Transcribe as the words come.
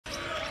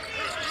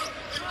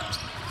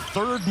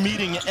third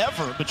meeting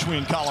ever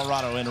between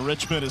Colorado and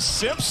Richmond as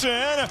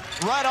Simpson,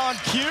 right on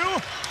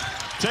cue,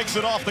 takes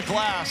it off the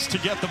glass to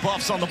get the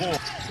Buffs on the board.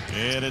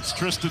 And it's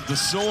Tristan da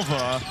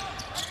Silva,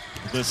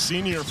 the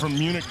senior from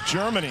Munich,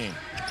 Germany.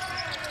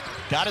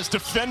 Got his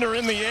defender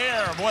in the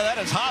air. Boy, that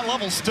is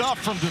high-level stuff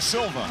from da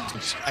Silva.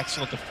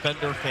 Excellent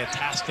defender,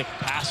 fantastic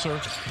passer.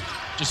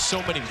 Just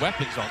so many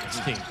weapons on this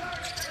team.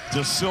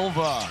 Da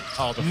Silva,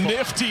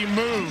 nifty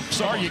moves.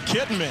 Are you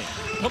kidding me?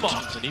 Come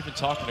on. And even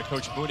talking to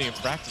Coach Mooney in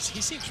practice, he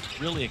seems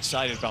really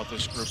excited about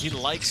this group. He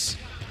likes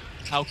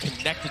how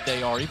connected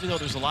they are. Even though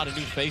there's a lot of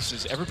new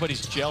faces,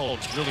 everybody's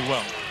gelled really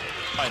well.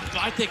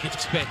 I think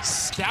it's been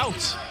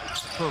stout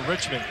for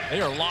Richmond.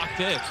 They are locked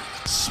in.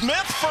 Smith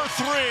for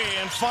three,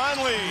 and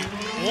finally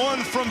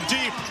one from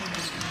deep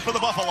for the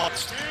Buffalo.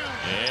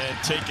 And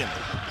taken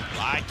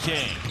by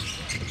King.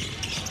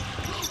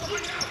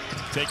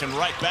 Taken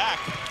right back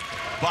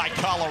by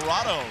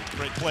Colorado.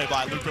 Great play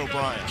by Luke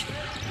O'Brien.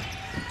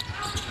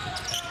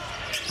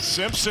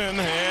 Simpson,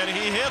 and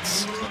he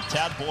hits.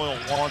 Tad Boyle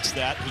wants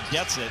that. He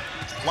gets it.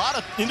 A lot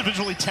of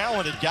individually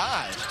talented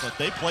guys, but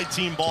they play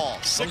team ball.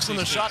 6 in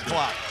the shot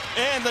clock.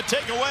 And the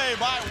takeaway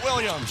by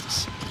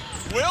Williams.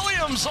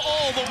 Williams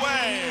all the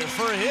way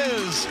for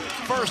his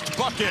first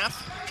bucket.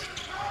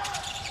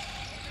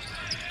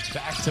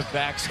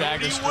 Back-to-back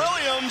staggers.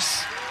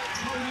 Williams.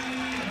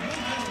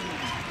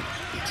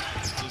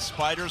 The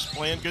Spiders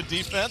playing good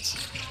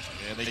defense,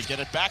 and they get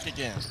it back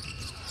again.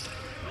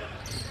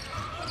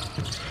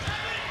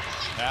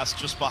 Pass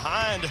just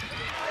behind.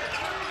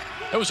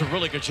 That was a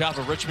really good job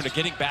of Richmond of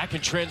getting back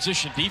in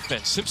transition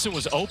defense. Simpson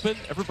was open,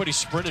 everybody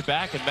sprinted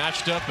back and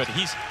matched up, but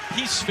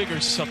he's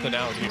figured something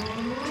out here.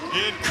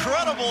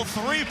 Incredible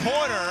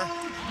three-pointer,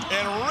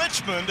 and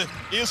Richmond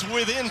is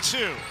within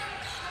 2.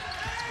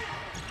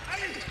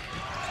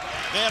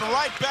 And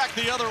right back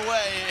the other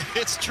way,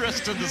 it's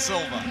Tristan da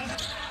Silva.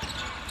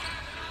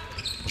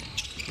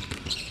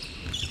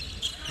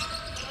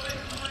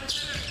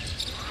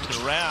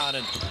 Around,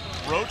 and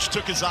Roach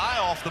took his eye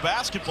off the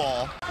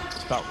basketball.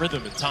 It's about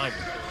rhythm and timing.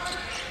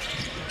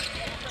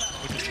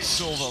 Look at da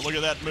Silva, look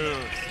at that move.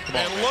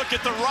 And look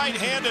at the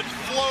right-handed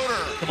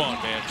floater. Come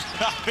on, man.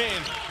 I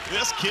mean,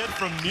 this kid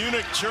from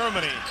Munich,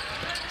 Germany,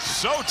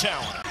 so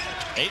talented.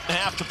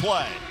 8.5 to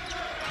play.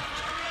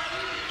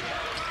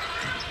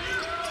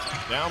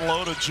 Down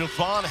low to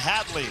Javon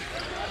Hadley.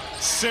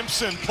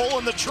 Simpson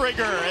pulling the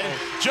trigger, and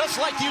just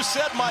like you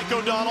said, Mike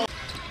O'Donnell.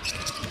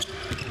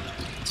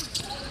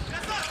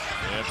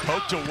 And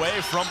poked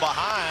away from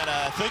behind.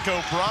 I think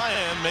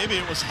O'Brien, maybe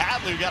it was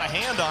Hadley who got a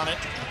hand on it.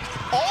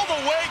 All the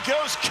way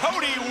goes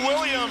Cody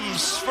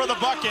Williams for the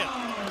bucket.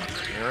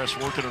 Harris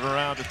working it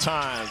around at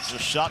times. The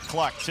shot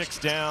clock ticks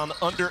down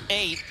under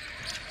 8.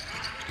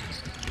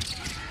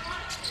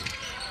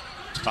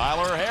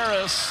 Tyler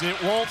Harris,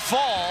 it won't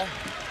fall.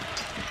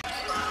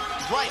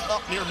 Right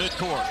up near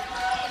midcourt.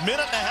 1.5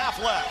 minutes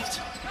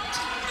left.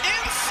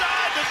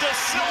 Inside to da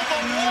Silva,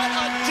 what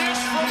a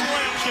dish from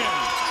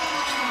Lampkin.